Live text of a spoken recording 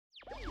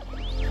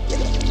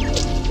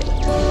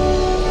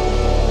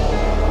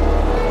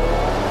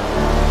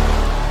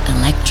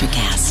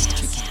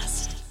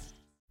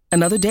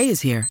Another day is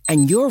here,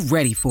 and you're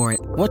ready for it.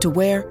 What to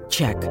wear?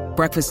 Check.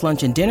 Breakfast,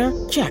 lunch, and dinner?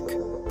 Check.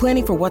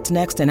 Planning for what's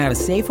next and how to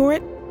save for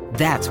it?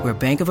 That's where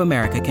Bank of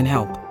America can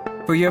help.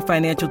 For your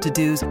financial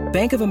to-dos,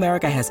 Bank of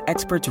America has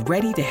experts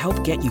ready to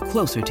help get you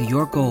closer to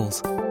your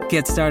goals.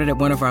 Get started at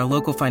one of our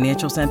local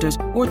financial centers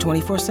or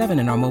 24/7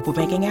 in our mobile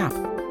banking app.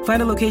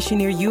 Find a location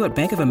near you at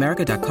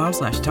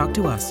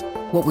bankofamerica.com/talktous.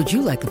 What would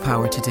you like the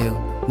power to do?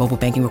 Mobile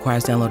banking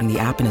requires downloading the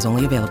app and is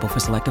only available for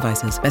select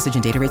devices. Message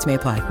and data rates may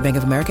apply. Bank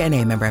of America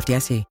N.A., member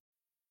FDIC.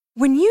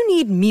 When you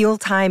need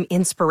mealtime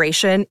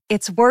inspiration,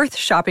 it's worth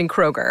shopping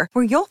Kroger,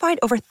 where you'll find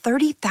over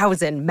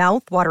 30,000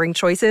 mouth-watering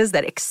choices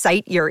that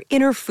excite your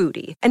inner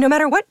foodie. And no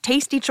matter what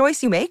tasty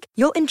choice you make,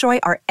 you'll enjoy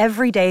our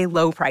everyday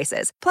low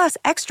prices, plus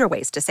extra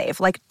ways to save,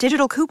 like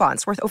digital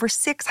coupons worth over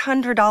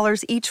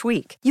 $600 each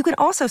week. You can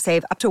also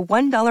save up to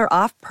 $1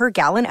 off per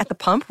gallon at the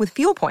pump with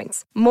fuel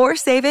points. More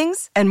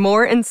savings and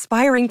more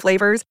inspiring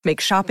flavors make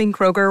shopping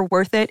Kroger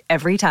worth it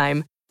every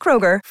time.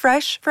 Kroger,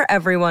 fresh for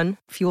everyone.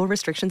 Fuel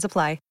restrictions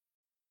apply.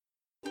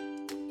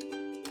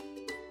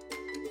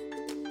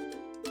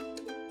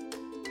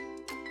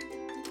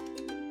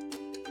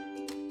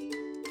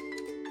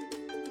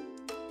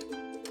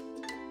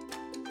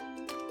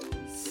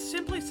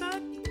 Simply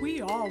said,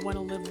 we all want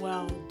to live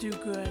well, do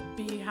good,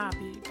 be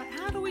happy. But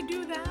how do we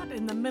do that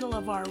in the middle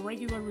of our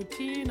regular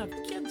routine of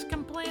kids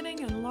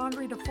complaining and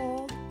laundry to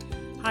fold?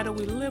 How do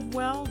we live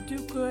well, do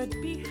good,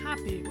 be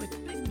happy with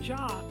big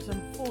jobs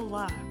and full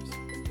lives?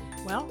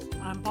 Well,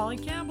 I'm Polly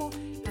Campbell,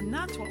 and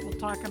that's what we'll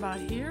talk about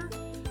here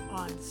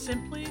on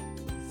Simply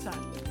Said.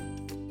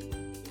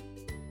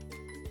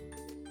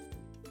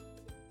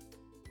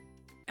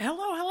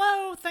 Hello.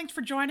 Thanks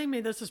for joining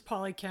me. This is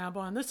Polly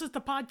Campbell, and this is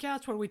the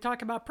podcast where we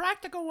talk about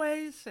practical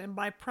ways. And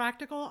by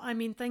practical, I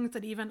mean things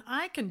that even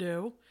I can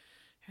do.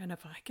 And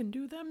if I can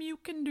do them, you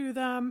can do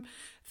them.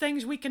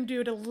 Things we can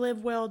do to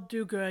live well,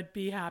 do good,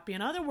 be happy.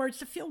 In other words,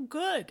 to feel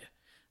good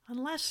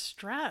and less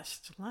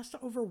stressed, less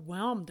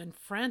overwhelmed and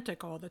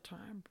frantic all the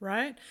time,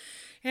 right?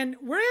 And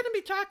we're going to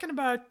be talking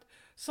about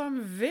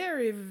some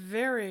very,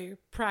 very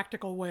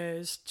practical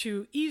ways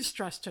to ease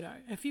stress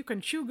today. If you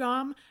can chew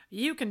gum,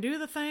 you can do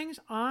the things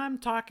I'm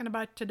talking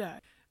about today,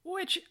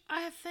 which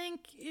I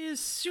think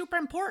is super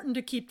important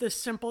to keep this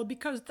simple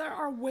because there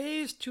are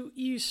ways to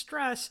ease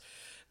stress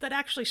that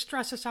actually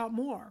stress us out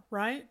more,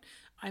 right?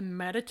 I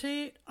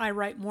meditate, I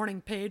write morning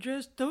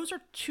pages. Those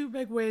are two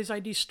big ways I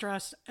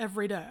de-stress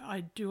every day. I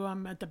do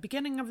them at the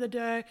beginning of the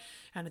day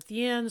and at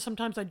the end.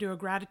 Sometimes I do a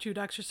gratitude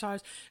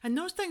exercise, and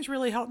those things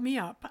really help me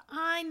out. But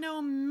I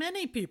know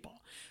many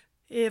people,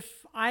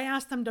 if I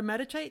ask them to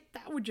meditate,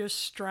 that would just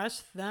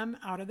stress them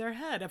out of their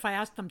head. If I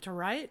ask them to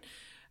write,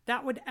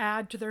 that would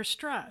add to their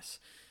stress.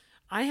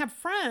 I have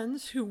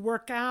friends who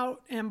work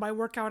out, and by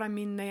workout, I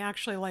mean they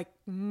actually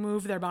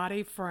move their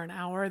body for an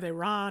hour. They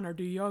run or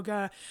do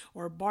yoga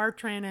or bar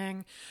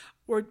training,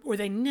 or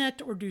they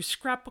knit or do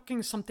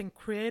scrapbooking, something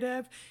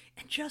creative.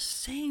 And just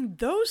saying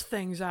those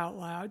things out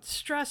loud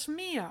stress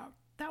me out.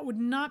 That would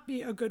not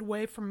be a good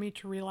way for me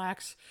to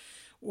relax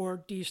or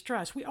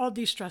de-stress. We all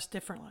de-stress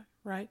differently,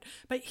 right?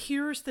 But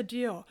here's the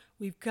deal.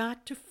 We've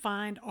got to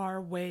find our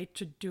way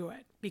to do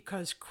it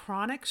because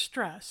chronic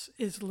stress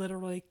is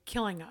literally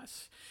killing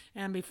us.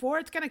 And before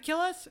it's going to kill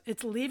us,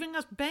 it's leaving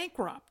us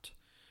bankrupt.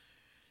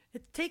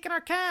 It's taking our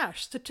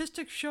cash.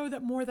 Statistics show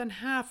that more than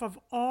half of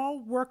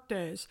all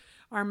workdays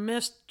are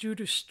missed due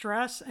to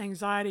stress,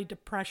 anxiety,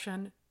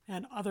 depression,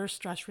 and other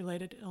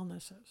stress-related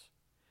illnesses.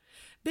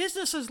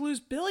 Businesses lose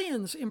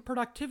billions in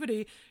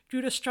productivity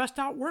due to stressed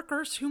out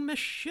workers who miss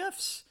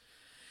shifts.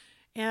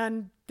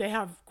 And they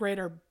have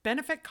greater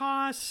benefit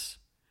costs,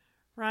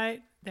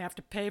 right? They have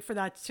to pay for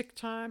that sick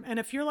time. And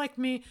if you're like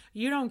me,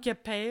 you don't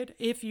get paid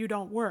if you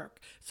don't work.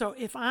 So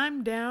if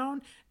I'm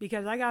down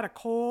because I got a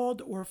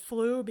cold or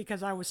flu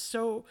because I was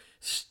so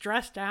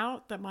stressed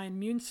out that my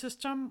immune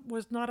system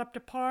was not up to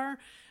par,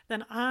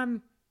 then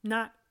I'm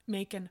not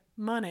making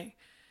money.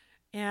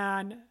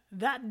 And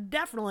that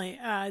definitely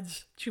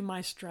adds to my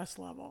stress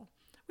level.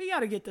 We got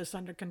to get this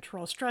under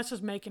control. Stress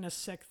is making us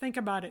sick. Think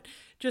about it.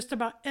 Just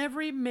about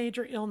every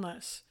major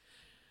illness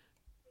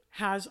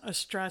has a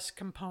stress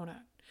component.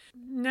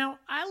 Now,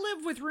 I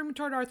live with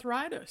rheumatoid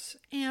arthritis,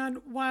 and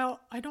while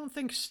I don't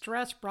think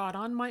stress brought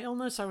on my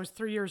illness, I was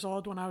 3 years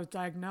old when I was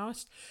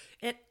diagnosed,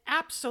 it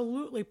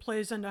absolutely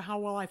plays into how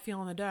well I feel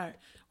in the day.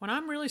 When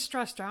I'm really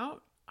stressed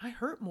out, I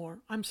hurt more.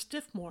 I'm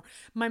stiff more.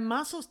 My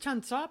muscles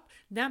tense up.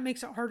 That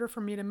makes it harder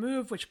for me to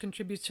move, which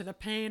contributes to the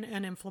pain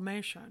and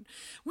inflammation.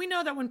 We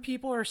know that when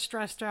people are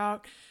stressed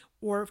out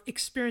or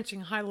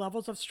experiencing high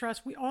levels of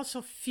stress, we also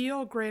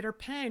feel greater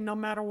pain no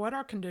matter what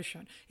our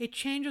condition. It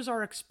changes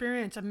our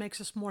experience and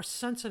makes us more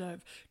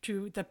sensitive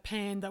to the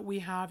pain that we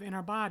have in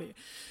our body.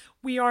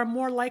 We are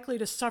more likely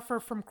to suffer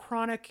from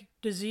chronic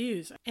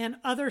disease and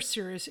other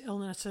serious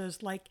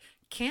illnesses like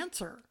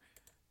cancer,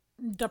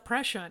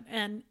 depression,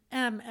 and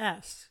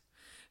MS.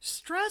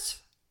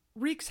 Stress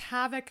wreaks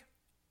havoc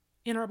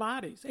in our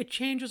bodies. It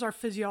changes our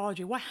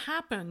physiology. What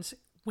happens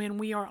when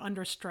we are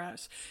under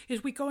stress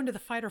is we go into the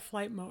fight or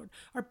flight mode.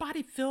 Our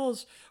body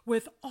fills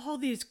with all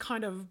these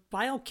kind of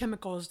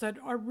biochemicals that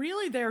are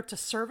really there to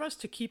serve us,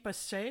 to keep us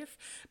safe,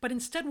 but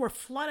instead we're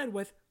flooded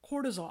with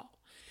cortisol.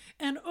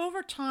 And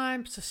over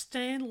time,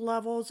 sustained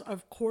levels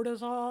of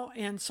cortisol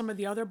and some of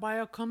the other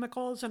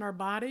biochemicals in our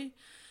body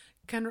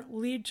can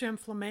lead to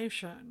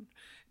inflammation.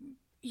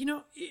 You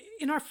know,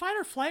 in our fight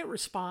or flight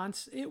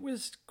response, it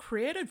was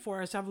created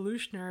for us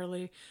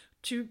evolutionarily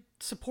to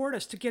support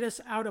us, to get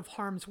us out of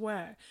harm's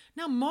way.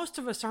 Now, most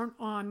of us aren't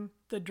on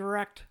the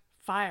direct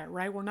fire,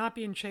 right? We're not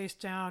being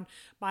chased down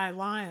by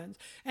lions.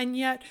 And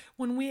yet,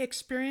 when we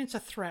experience a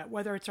threat,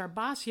 whether it's our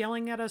boss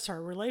yelling at us, or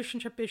a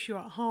relationship issue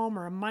at home,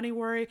 or a money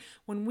worry,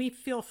 when we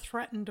feel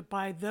threatened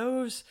by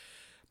those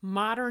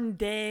modern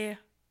day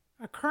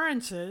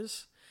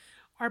occurrences,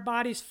 our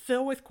bodies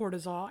fill with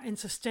cortisol, and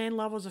sustained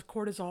levels of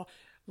cortisol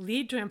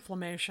lead to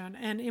inflammation.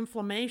 And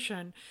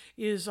inflammation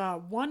is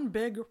one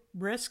big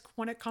risk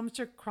when it comes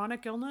to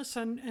chronic illness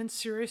and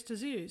serious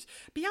disease.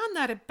 Beyond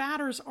that, it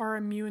batters our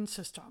immune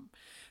system.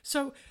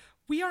 So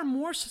we are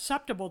more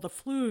susceptible to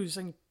flus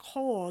and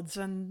colds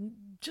and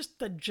just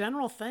the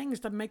general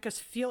things that make us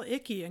feel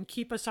icky and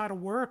keep us out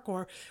of work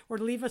or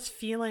leave us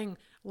feeling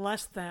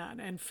less than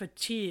and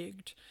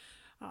fatigued.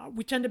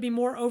 We tend to be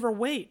more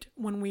overweight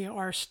when we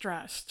are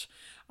stressed.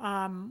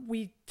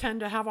 We tend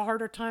to have a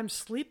harder time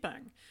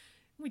sleeping.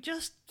 We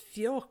just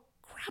feel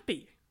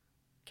crappy.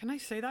 Can I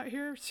say that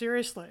here?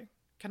 Seriously.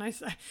 Can I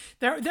say?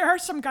 There are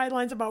some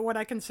guidelines about what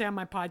I can say on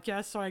my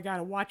podcast, so I got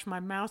to watch my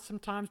mouth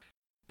sometimes.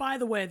 By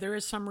the way, there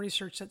is some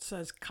research that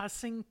says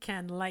cussing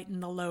can lighten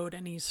the load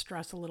and ease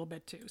stress a little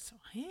bit too. So,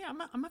 hey,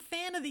 I'm a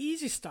fan of the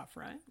easy stuff,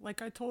 right?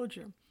 Like I told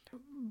you.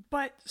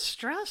 But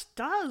stress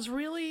does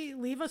really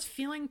leave us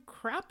feeling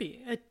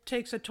crappy. It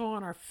takes a toll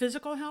on our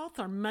physical health,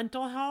 our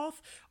mental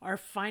health, our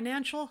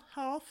financial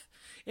health.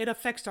 It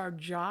affects our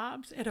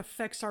jobs. It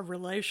affects our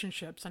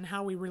relationships and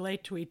how we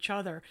relate to each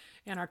other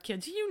and our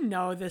kids. You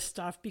know this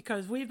stuff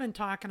because we've been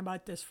talking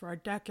about this for a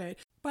decade.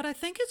 But I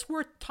think it's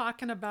worth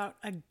talking about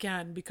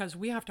again because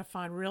we have to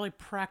find really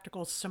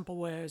practical, simple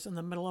ways in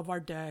the middle of our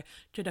day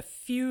to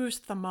diffuse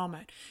the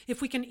moment.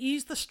 If we can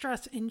ease the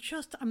stress in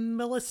just a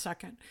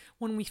millisecond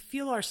when we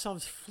feel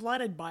ourselves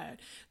flooded by it,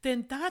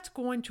 then that's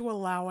going to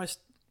allow us,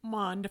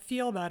 one, to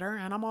feel better,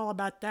 and I'm all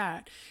about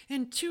that,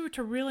 and two,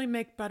 to really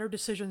make better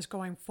decisions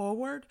going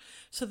forward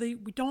so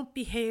that we don't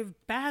behave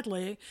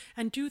badly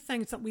and do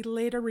things that we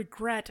later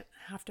regret,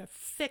 have to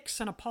fix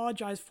and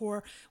apologize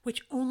for,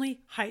 which only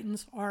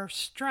heightens our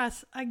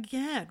stress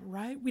again,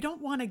 right? We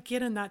don't want to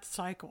get in that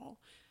cycle.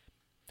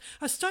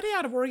 A study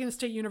out of Oregon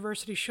State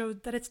University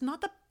showed that it's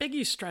not the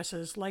biggie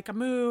stresses like a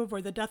move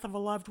or the death of a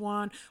loved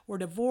one or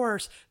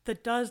divorce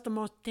that does the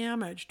most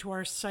damage to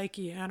our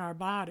psyche and our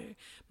body.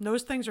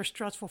 Those things are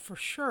stressful for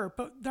sure,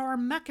 but there are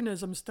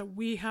mechanisms that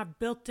we have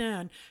built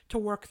in to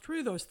work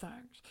through those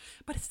things.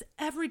 But it's the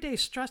everyday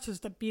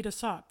stresses that beat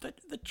us up,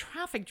 the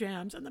traffic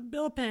jams and the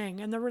bill paying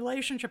and the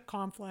relationship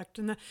conflict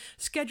and the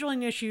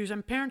scheduling issues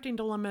and parenting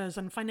dilemmas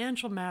and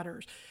financial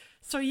matters.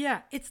 So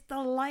yeah, it's the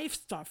life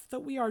stuff that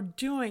we are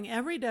doing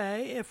every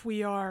day if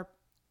we are,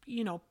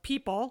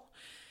 people,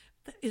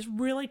 that is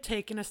really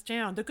taking us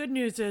down. The good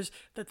news is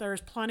that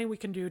there's plenty we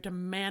can do to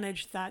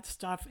manage that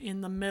stuff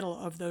in the middle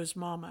of those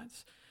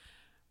moments.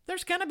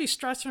 There's going to be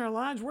stress in our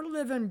lives. We're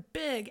living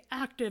big,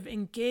 active,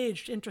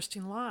 engaged,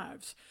 interesting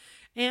lives.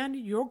 And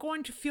you're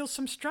going to feel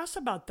some stress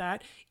about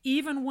that,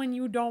 even when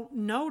you don't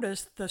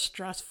notice the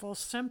stressful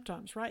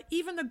symptoms, right?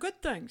 Even the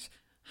good things.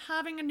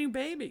 Having a new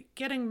baby,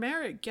 getting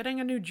married,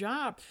 getting a new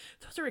job.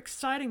 Those are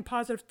exciting,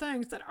 positive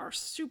things that are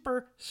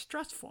super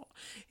stressful.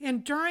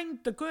 And during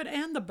the good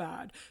and the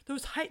bad,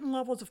 those heightened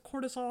levels of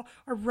cortisol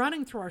are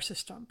running through our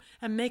system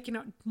and making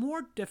it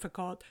more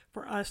difficult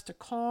for us to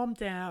calm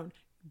down,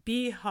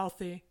 be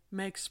healthy,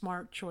 make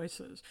smart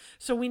choices.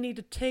 So we need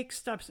to take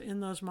steps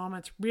in those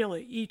moments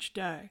really each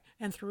day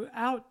and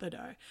throughout the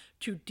day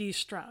to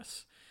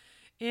de-stress.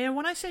 And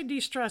when I say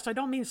de-stress, I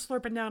don't mean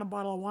slurping down a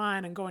bottle of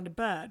wine and going to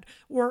bed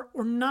or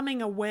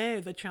numbing away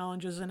the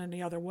challenges in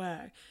any other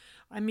way.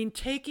 I mean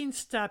taking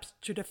steps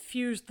to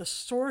diffuse the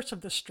source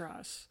of the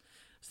stress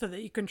so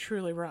that you can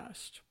truly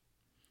rest.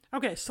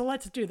 Okay, so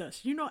let's do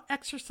this.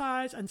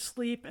 Exercise and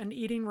sleep and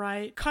eating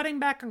right, cutting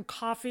back on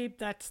coffee,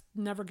 that's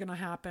never going to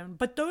happen.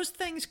 But those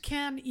things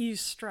can ease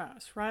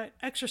stress, right?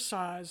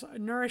 Exercise,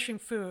 nourishing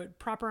food,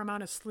 proper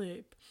amount of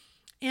sleep.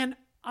 And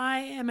I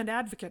am an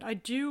advocate. I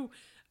do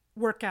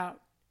work out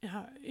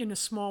in a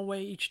small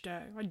way each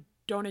day. I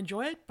don't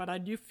enjoy it, but I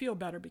do feel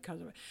better because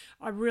of it.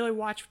 I really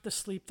watch the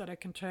sleep that I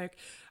can take.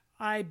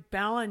 I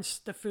balance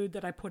the food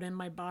that I put in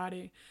my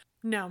body.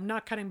 No, I'm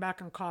not cutting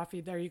back on coffee.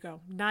 There you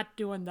go. Not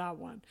doing that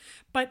one.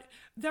 But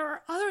there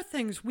are other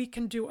things we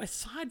can do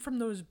aside from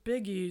those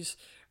biggies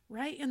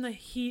right in the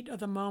heat of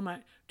the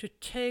moment to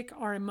take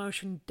our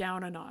emotion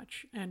down a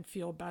notch and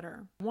feel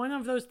better. One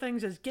of those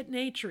things is get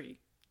naturey.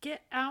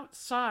 Get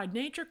outside.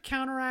 Nature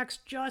counteracts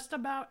just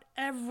about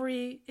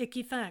every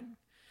icky thing.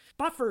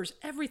 buffers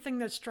everything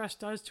that stress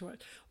does to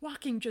it.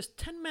 Walking just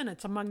 10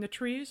 minutes among the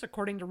trees,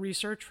 according to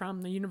research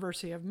from the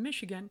University of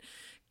Michigan,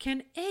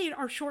 can aid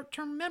our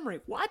short-term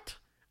memory. What?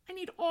 I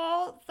need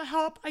all the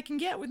help I can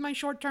get with my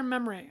short-term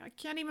memory. I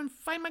can't even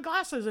find my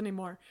glasses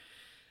anymore.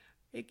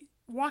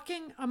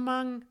 Walking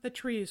among the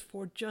trees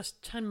for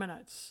just 10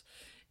 minutes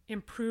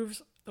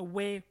improves the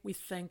way we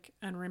think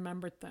and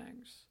remember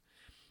things.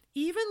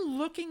 Even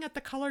looking at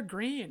the color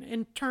green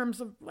in terms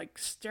of like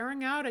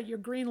staring out at your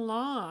green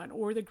lawn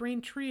or the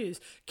green trees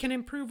can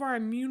improve our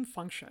immune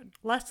function,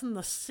 lessen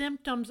the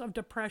symptoms of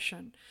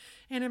depression,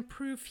 and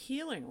improve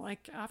healing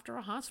like after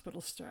a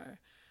hospital stay.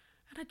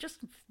 And it just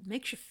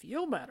makes you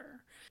feel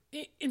better.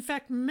 In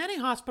fact, many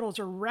hospitals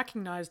are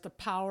recognized the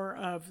power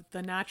of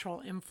the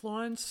natural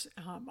influence.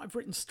 I've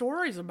written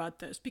stories about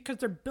this because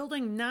they're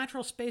building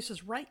natural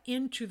spaces right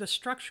into the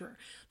structure.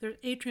 There's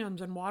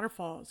atriums and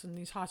waterfalls in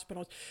these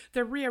hospitals.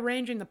 They're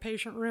rearranging the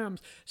patient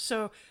rooms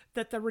so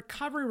that the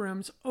recovery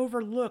rooms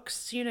overlook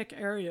scenic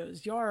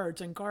areas,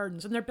 yards, and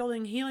gardens. And they're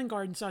building healing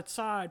gardens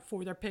outside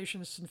for their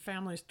patients and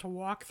families to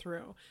walk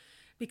through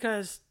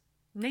because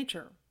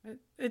nature,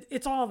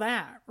 it's all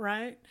that,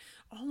 right?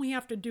 All we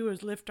have to do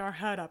is lift our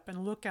head up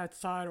and look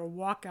outside or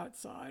walk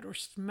outside or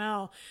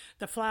smell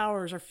the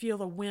flowers or feel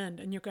the wind,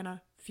 and you're going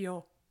to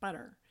feel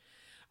better.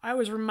 I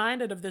was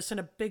reminded of this in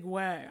a big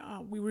way.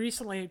 We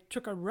recently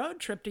took a road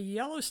trip to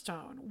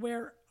Yellowstone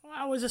where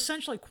I was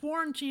essentially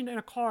quarantined in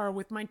a car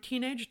with my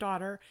teenage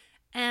daughter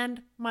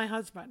and my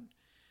husband.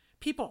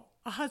 People,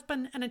 a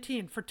husband and a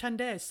teen for 10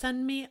 days,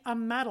 send me a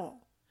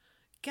medal.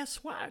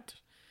 Guess what?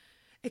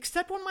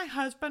 Except when my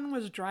husband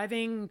was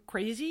driving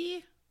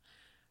crazy,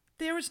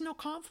 there was no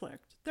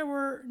conflict. There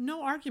were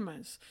no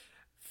arguments.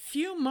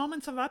 Few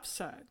moments of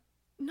upset.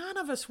 None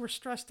of us were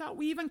stressed out.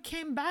 We even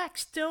came back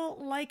still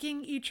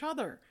liking each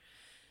other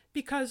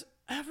because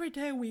every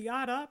day we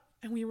got up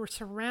and we were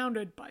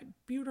surrounded by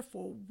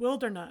beautiful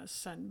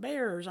wilderness and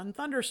bears and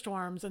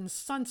thunderstorms and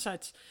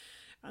sunsets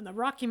and the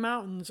Rocky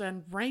Mountains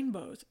and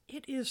rainbows.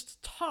 It is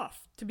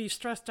tough to be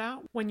stressed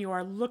out when you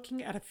are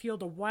looking at a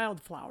field of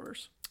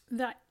wildflowers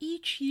that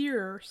each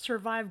year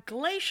survive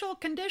glacial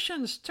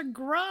conditions to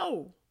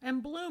grow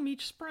and bloom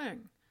each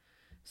spring.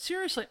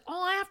 Seriously,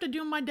 all I have to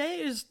do in my day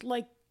is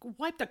like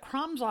wipe the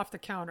crumbs off the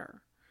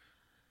counter.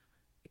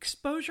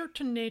 Exposure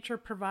to nature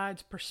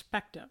provides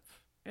perspective.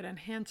 It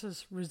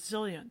enhances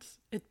resilience.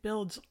 It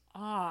builds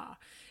awe.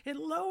 It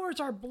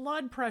lowers our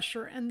blood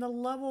pressure and the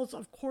levels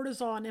of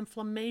cortisol and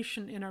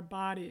inflammation in our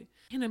body.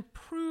 It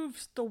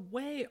improves the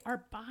way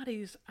our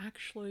bodies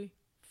actually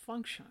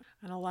function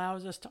and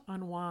allows us to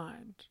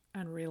unwind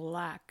and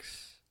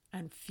relax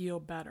and feel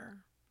better.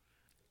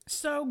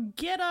 So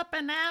get up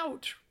and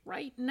out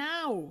right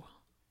now,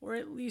 or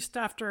at least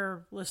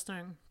after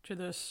listening to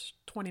this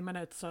 20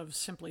 minutes of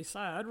Simply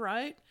Said,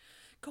 right?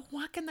 Go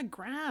walk in the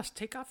grass,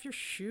 take off your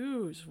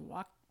shoes,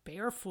 walk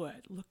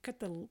barefoot, look at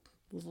the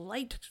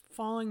light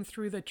falling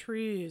through the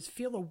trees,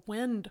 feel the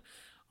wind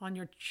on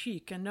your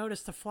cheek, and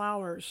notice the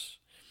flowers.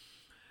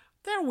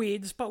 They're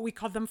weeds, but we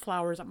call them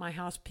flowers at my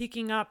house,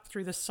 peeking up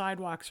through the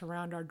sidewalks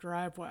around our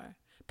driveway.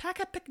 Pack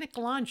a picnic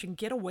lunch and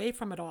get away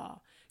from it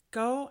all.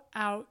 Go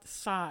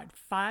outside.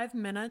 5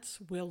 minutes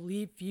will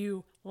leave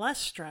you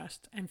less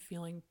stressed and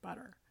feeling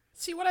better.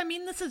 See what I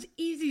mean? This is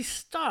easy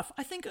stuff.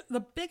 I think the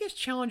biggest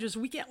challenge is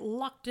we get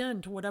locked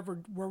into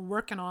whatever we're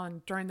working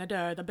on during the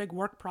day, the big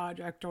work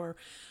project, or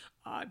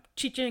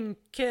teaching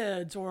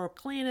kids, or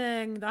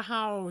cleaning the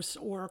house,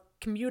 or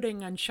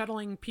commuting and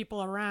shuttling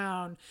people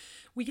around.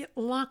 We get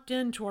locked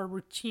into our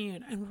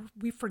routine and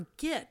we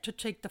forget to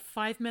take the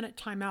 5-minute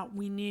time out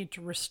we need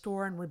to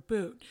restore and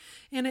reboot.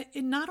 And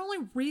it not only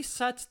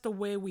resets the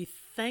way we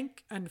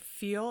think and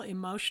feel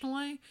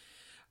emotionally,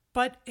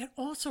 but it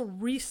also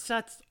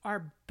resets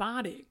our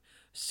body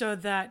so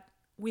that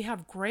we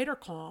have greater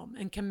calm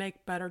and can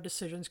make better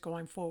decisions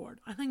going forward.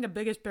 I think the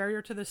biggest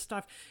barrier to this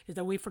stuff is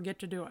that we forget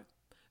to do it.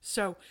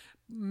 So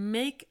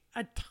make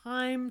a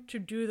time to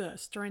do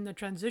this during the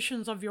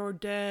transitions of your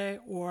day,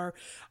 or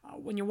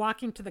when you're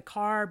walking to the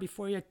car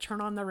before you turn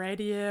on the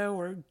radio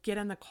or get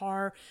in the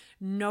car.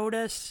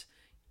 Notice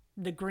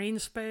the green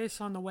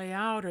space on the way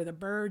out, or the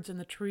birds and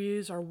the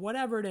trees, or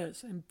whatever it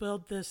is, and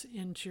build this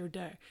into your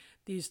day.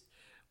 These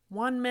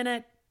 1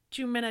 minute,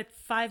 2 minute,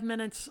 5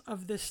 minutes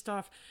of this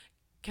stuff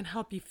can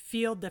help you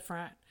feel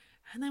different,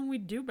 and then we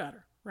do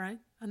better, right?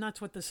 And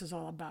that's what this is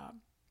all about.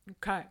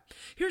 Okay,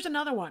 here's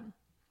another one.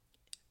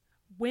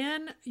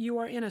 When you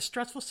are in a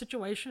stressful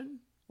situation,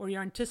 or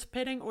you're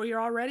anticipating, or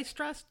you're already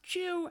stressed,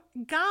 chew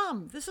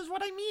gum. This is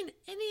what I mean.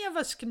 Any of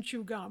us can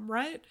chew gum,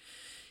 right?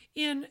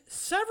 In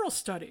several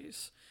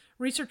studies,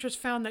 researchers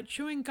found that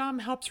chewing gum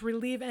helps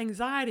relieve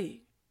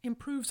anxiety,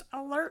 improves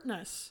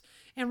alertness,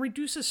 and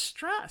reduces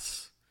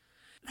stress.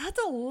 That's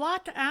a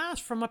lot to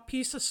ask from a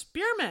piece of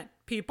spearmint,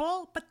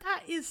 people, but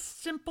that is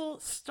simple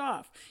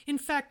stuff. In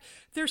fact,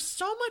 there's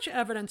so much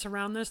evidence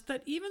around this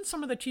that even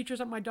some of the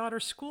teachers at my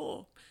daughter's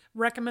school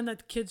recommend that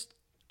the kids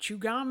chew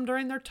gum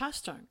during their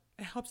testing.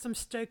 It helps them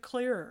stay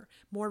clearer,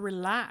 more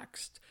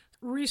relaxed.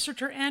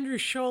 Researcher Andrew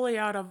Sholey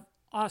out of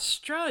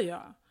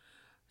Australia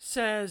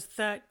says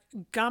that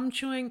gum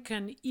chewing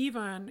can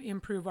even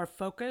improve our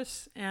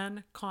focus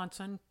and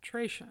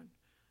concentration.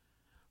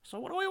 So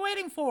what are we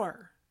waiting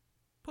for?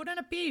 Put in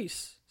a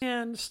piece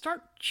and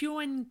start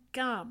chewing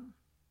gum.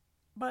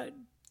 But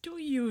do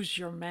use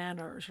your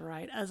manners,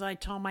 right? As I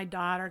tell my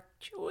daughter,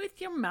 chew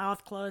with your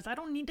mouth closed. I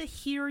don't need to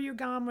hear your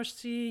gum or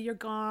see your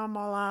gum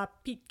a la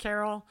Pete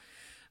Carroll.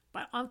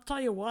 But I'll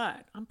tell you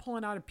what, I'm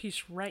pulling out a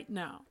piece right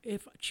now.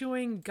 If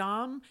chewing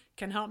gum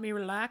can help me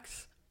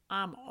relax,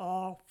 I'm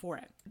all for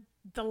it.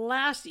 The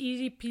last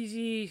easy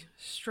peasy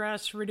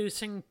stress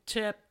reducing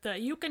tip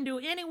that you can do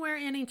anywhere,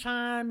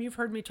 anytime, you've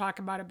heard me talk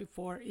about it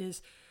before,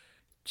 is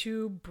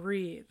to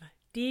breathe.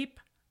 Deep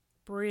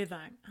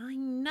breathing. I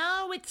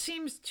know it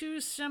seems too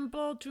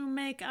simple to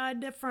make a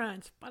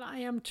difference, but I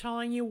am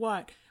telling you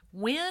what,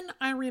 when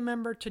I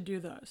remember to do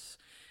this,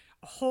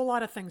 a whole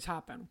lot of things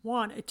happen.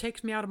 One, it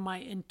takes me out of my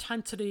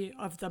intensity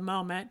of the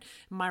moment,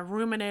 my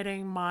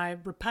ruminating, my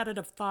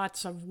repetitive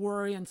thoughts of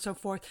worry and so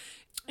forth,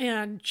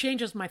 and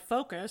changes my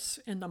focus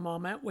in the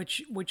moment,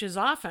 which is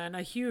often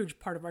a huge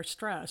part of our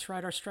stress,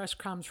 right? Our stress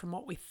comes from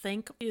what we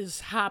think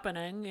is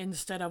happening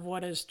instead of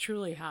what is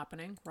truly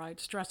happening, right?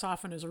 Stress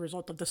often is a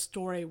result of the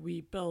story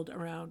we build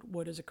around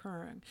what is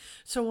occurring.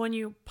 So when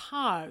you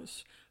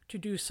pause to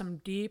do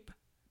some deep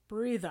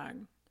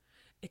breathing,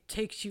 it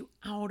takes you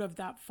out of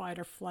that fight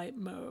or flight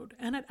mode.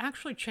 And it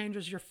actually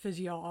changes your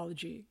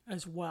physiology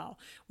as well,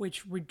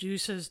 which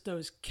reduces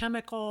those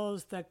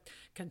chemicals that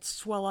can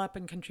swell up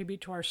and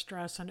contribute to our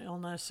stress and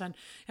illness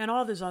and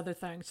all these other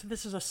things. So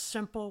this is a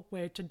simple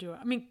way to do it.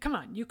 I mean, come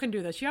on, you can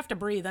do this. You have to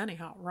breathe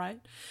anyhow, right?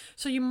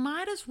 So you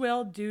might as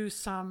well do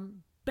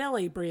some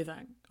belly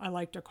breathing, I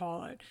like to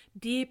call it,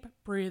 deep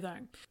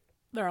breathing.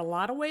 There are a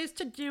lot of ways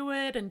to do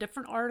it and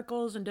different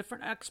articles and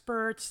different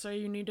experts say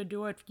you need to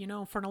do it,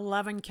 for an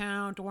 11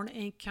 count or an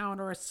 8 count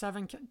or a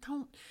 7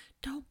 count.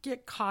 Don't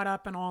get caught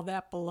up in all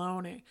that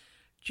baloney.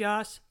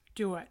 Just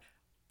do it.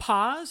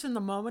 Pause in the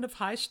moment of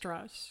high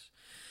stress.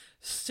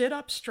 Sit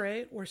up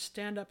straight or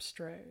stand up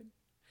straight.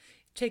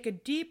 Take a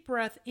deep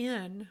breath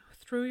in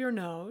through your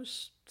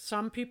nose.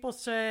 Some people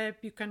say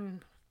you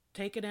can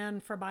take it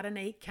in for about an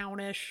 8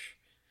 count-ish.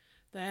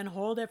 Then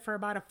hold it for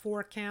about a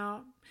 4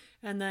 count,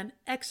 and then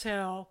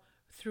exhale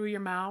through your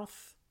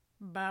mouth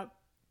about,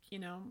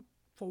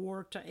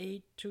 4 to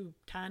 8 to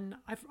 10.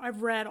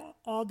 I've read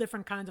all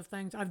different kinds of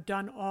things. I've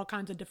done all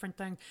kinds of different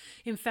things.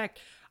 In fact,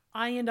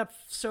 I end up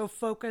so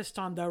focused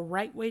on the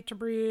right way to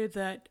breathe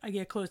that I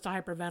get close to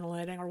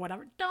hyperventilating or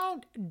whatever.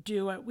 Don't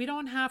do it. We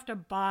don't have to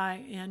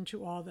buy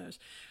into all this.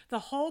 The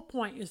whole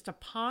point is to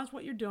pause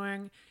what you're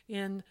doing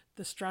in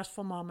the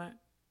stressful moment.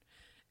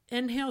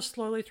 Inhale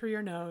slowly through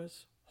your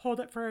nose. Hold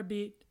it for a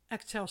beat,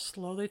 exhale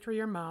slowly through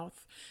your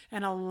mouth,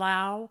 and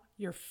allow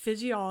your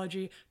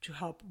physiology to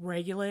help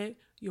regulate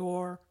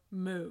your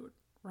mood,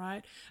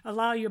 right?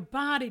 Allow your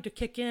body to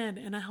kick in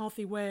a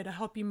healthy way to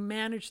help you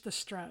manage the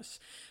stress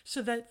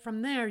so that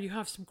from there you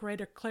have some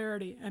greater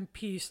clarity and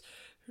peace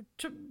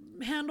to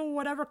handle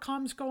whatever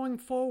comes going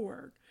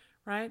forward,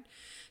 right?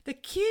 The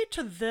key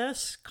to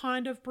this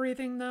kind of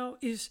breathing, though,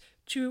 is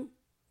to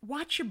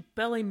watch your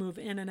belly move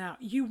in and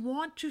out. You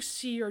want to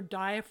see your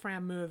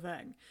diaphragm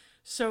moving.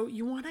 So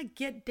you want to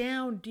get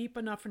down deep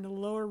enough in the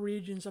lower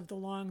regions of the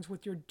lungs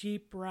with your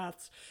deep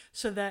breaths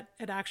so that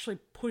it actually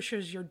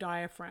pushes your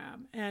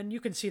diaphragm. And you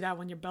can see that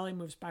when your belly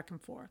moves back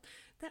and forth.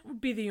 That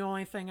would be the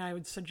only thing I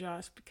would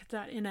suggest because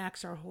that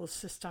enacts our whole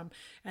system.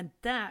 And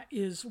that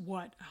is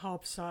what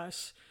helps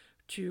us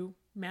to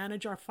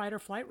manage our fight or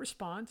flight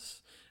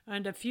response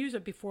and diffuse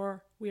it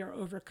before we are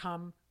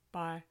overcome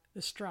by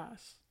the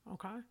stress.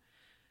 Okay?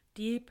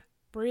 Deep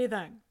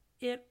breathing.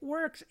 It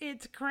works.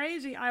 It's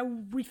crazy. I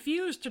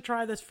refused to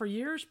try this for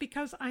years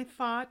because I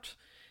thought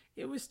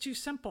it was too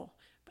simple.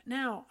 But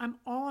now I'm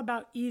all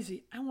about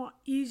easy. I want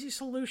easy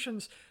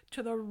solutions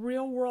to the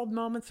real world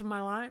moments of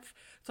my life.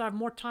 So I have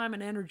more time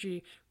and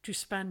energy to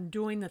spend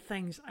doing the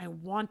things I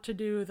want to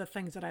do, the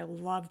things that I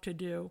love to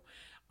do.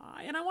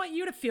 And I want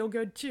you to feel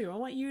good too. I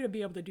want you to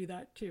be able to do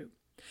that too.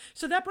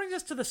 So that brings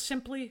us to the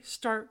Simply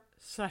Start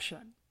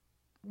session,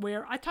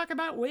 where I talk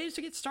about ways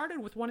to get started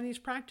with one of these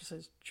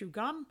practices. Chew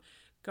gum,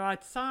 go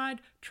outside,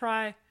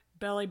 try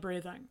belly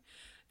breathing.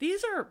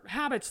 These are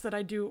habits that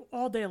I do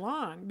all day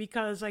long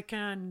because I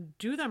can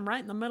do them right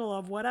in the middle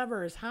of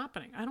whatever is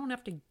happening. I don't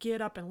have to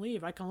get up and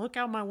leave. I can look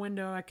out my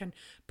window. I can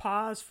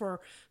pause for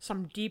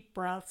some deep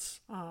breaths.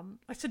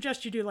 I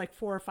suggest you do like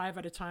 4 or 5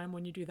 at a time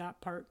when you do that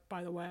part,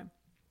 by the way.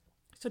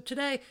 So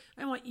today,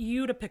 I want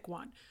you to pick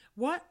one.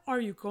 What are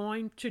you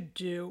going to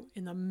do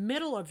in the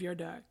middle of your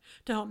day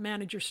to help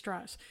manage your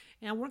stress?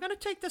 And we're going to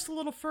take this a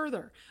little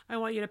further. I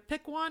want you to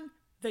pick one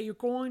that you're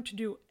going to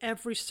do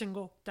every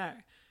single day.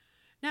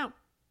 Now,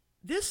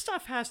 this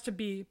stuff has to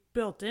be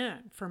built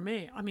in for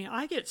me. I mean,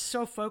 I get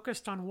so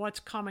focused on what's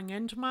coming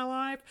into my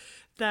life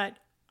that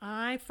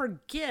I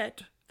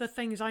forget the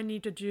things I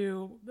need to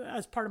do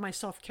as part of my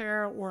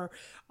self-care or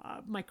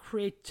my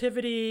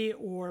creativity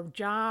or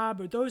job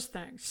or those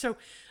things. So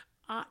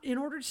in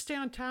order to stay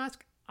on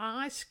task,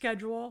 I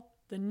schedule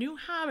the new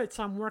habits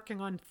I'm working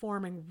on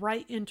forming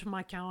right into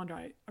my calendar.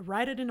 I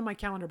write it into my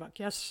calendar book.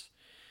 Yes,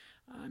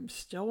 I'm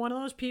still one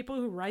of those people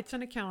who writes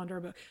in a calendar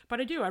book, but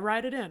I do. I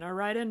write it in. I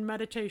write in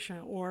meditation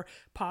or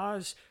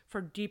pause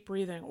for deep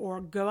breathing or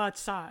go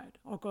outside.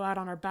 I'll go out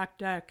on our back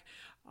deck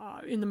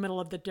in the middle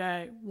of the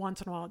day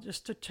once in a while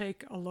just to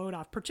take a load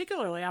off,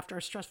 particularly after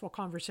a stressful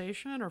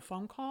conversation or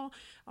phone call.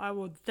 I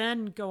will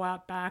then go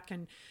out back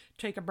and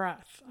take a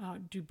breath,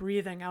 do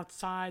breathing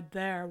outside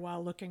there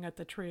while looking at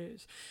the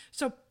trees.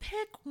 So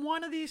pick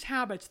one of these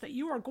habits that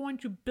you are going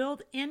to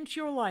build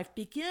into your life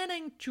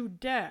beginning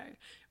today.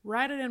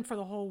 Write it in for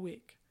the whole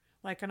week,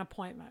 like an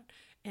appointment,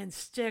 and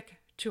stick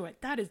to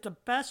it. That is the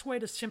best way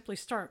to simply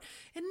start.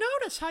 And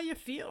notice how you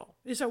feel.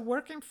 Is it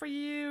working for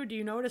you? Do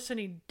you notice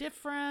any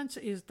difference?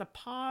 Is the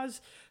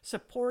pause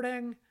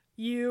supporting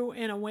you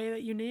in a way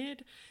that you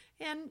need?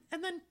 And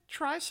then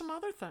try some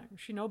other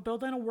things.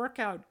 Build in a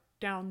workout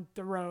down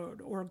the road,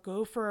 or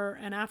go for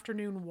an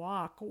afternoon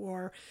walk,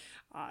 or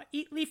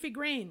eat leafy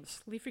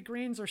greens. Leafy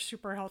greens are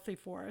super healthy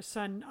for us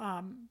and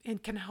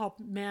can help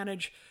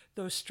manage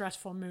those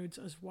stressful moods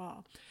as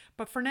well.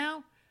 But for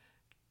now,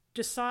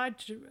 decide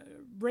to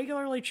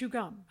regularly chew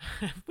gum.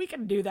 We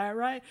can do that,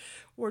 right?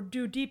 Or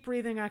do deep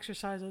breathing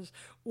exercises,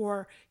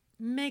 or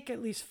make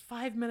at least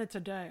 5 minutes a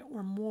day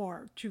or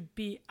more to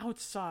be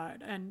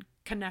outside and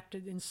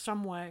connected in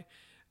some way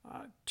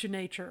to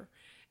nature.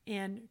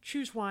 And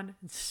choose one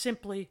and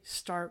simply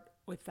start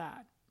with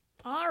that.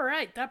 All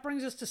right, that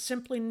brings us to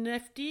Simply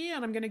Nifty,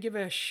 and I'm going to give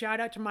a shout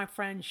out to my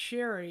friend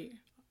Sherry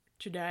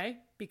today,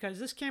 because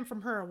this came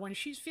from her. When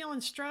she's feeling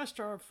stressed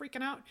or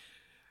freaking out,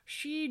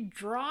 she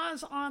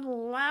draws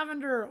on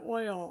lavender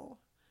oil.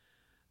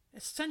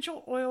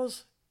 Essential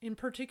oils, in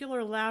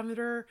particular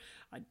lavender,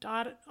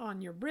 dot it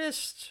on your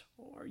wrist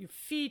or your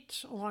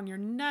feet, along your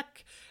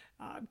neck.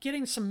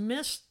 Getting some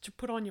mist to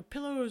put on your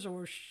pillows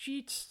or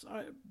sheets,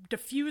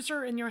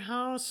 diffuser in your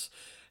house,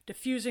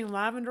 diffusing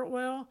lavender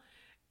oil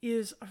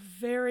is a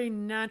very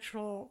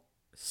natural,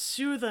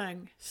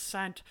 soothing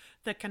scent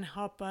that can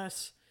help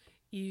us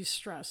ease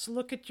stress.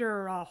 Look at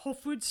your Whole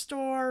Foods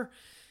store,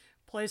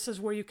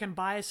 places where you can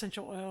buy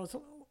essential oils.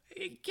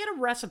 Get a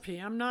recipe.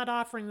 I'm not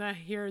offering that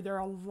here. There are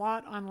a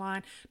lot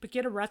online, but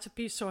get a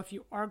recipe so if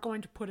you are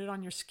going to put it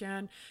on your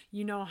skin,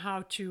 you know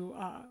how to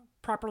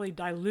properly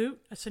dilute.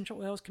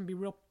 Essential oils can be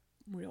real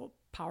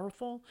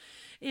powerful.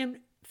 And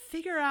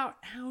figure out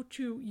how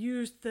to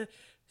use the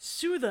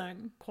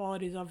soothing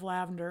qualities of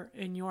lavender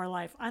in your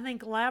life. I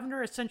think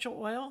lavender essential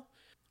oil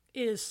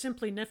is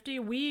simply nifty.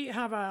 We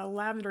have a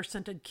lavender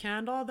scented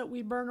candle that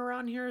we burn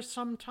around here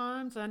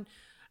sometimes, and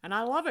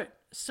I love it.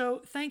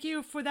 So thank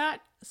you for that,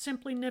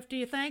 Simply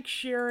Nifty. Thanks,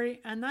 Sherry.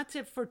 And that's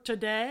it for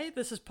today.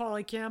 This is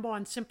Polly Campbell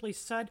on Simply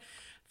Said.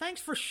 Thanks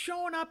for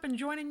showing up and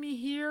joining me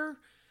here.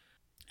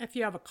 If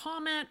you have a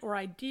comment or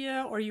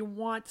idea, or you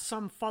want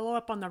some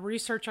follow-up on the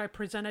research I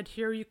presented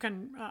here, you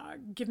can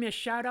give me a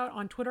shout out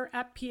on Twitter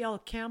at PL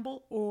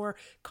Campbell, or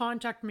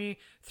contact me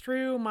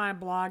through my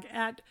blog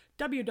at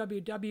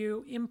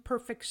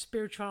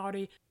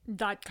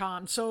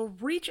www.imperfectspirituality.com. So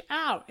reach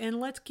out and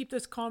let's keep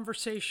this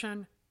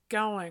conversation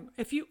going.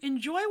 If you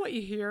enjoy what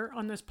you hear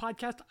on this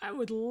podcast, I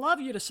would love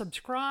you to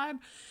subscribe.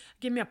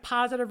 Give me a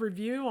positive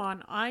review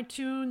on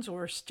iTunes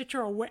or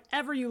Stitcher or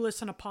wherever you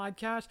listen to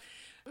podcasts.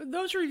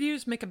 Those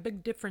reviews make a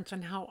big difference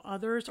in how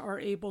others are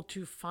able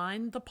to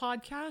find the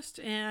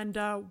podcast, and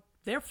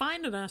they're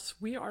finding us.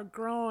 We are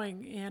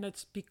growing, and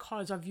it's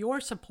because of your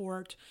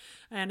support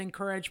and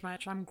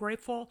encouragement. I'm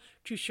grateful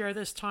to share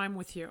this time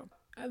with you.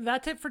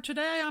 That's it for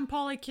today. I'm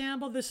Polly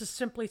Campbell. This is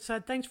Simply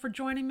Said. Thanks for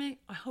joining me.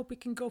 I hope we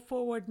can go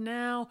forward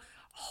now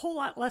a whole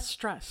lot less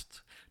stressed,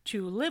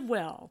 to live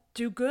well,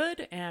 do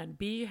good, and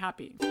be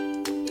happy.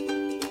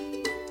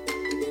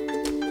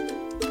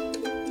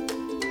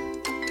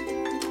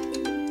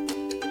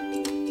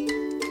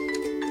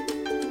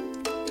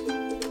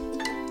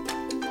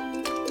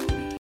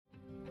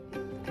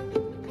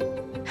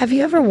 Have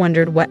you ever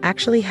wondered what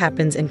actually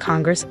happens in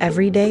Congress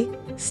every day?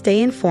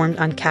 Stay informed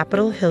on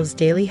Capitol Hill's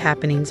daily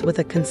happenings with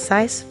a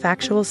concise,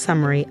 factual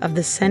summary of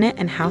the Senate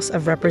and House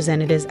of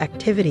Representatives'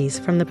 activities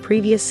from the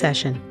previous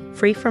session,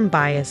 free from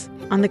bias,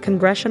 on the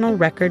Congressional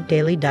Record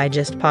Daily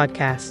Digest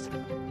podcast.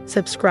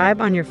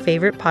 Subscribe on your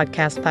favorite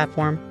podcast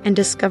platform and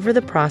discover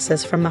the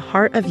process from the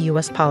heart of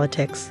U.S.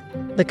 politics.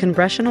 The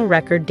Congressional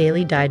Record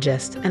Daily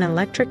Digest, an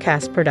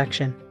Electricast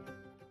production.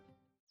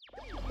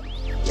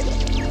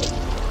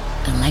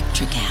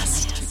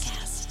 Electricast.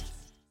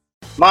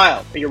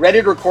 Miles, are you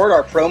ready to record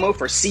our promo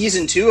for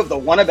Season 2 of the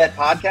Wannabet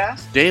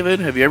podcast? David,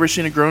 have you ever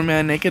seen a grown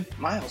man naked?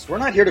 Miles, we're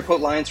not here to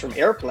quote lines from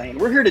Airplane.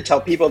 We're here to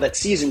tell people that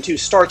Season 2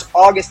 starts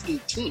August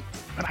 18th.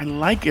 But I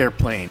like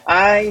Airplane.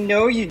 I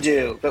know you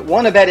do, but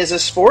Wannabet is a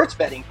sports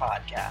betting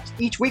podcast.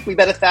 Each week we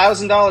bet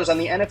 $1,000 on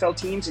the NFL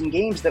teams and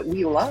games that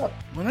we love.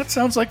 Well, that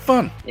sounds like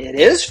fun. It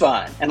is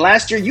fun. And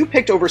last year you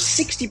picked over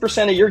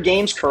 60% of your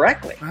games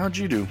correctly. How'd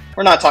you do?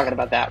 We're not talking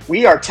about that.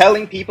 We are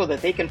telling people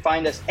that they can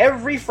find us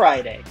every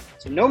Friday.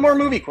 So no more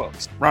movie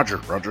quotes. Roger.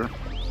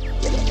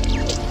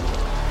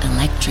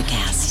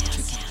 Electricast.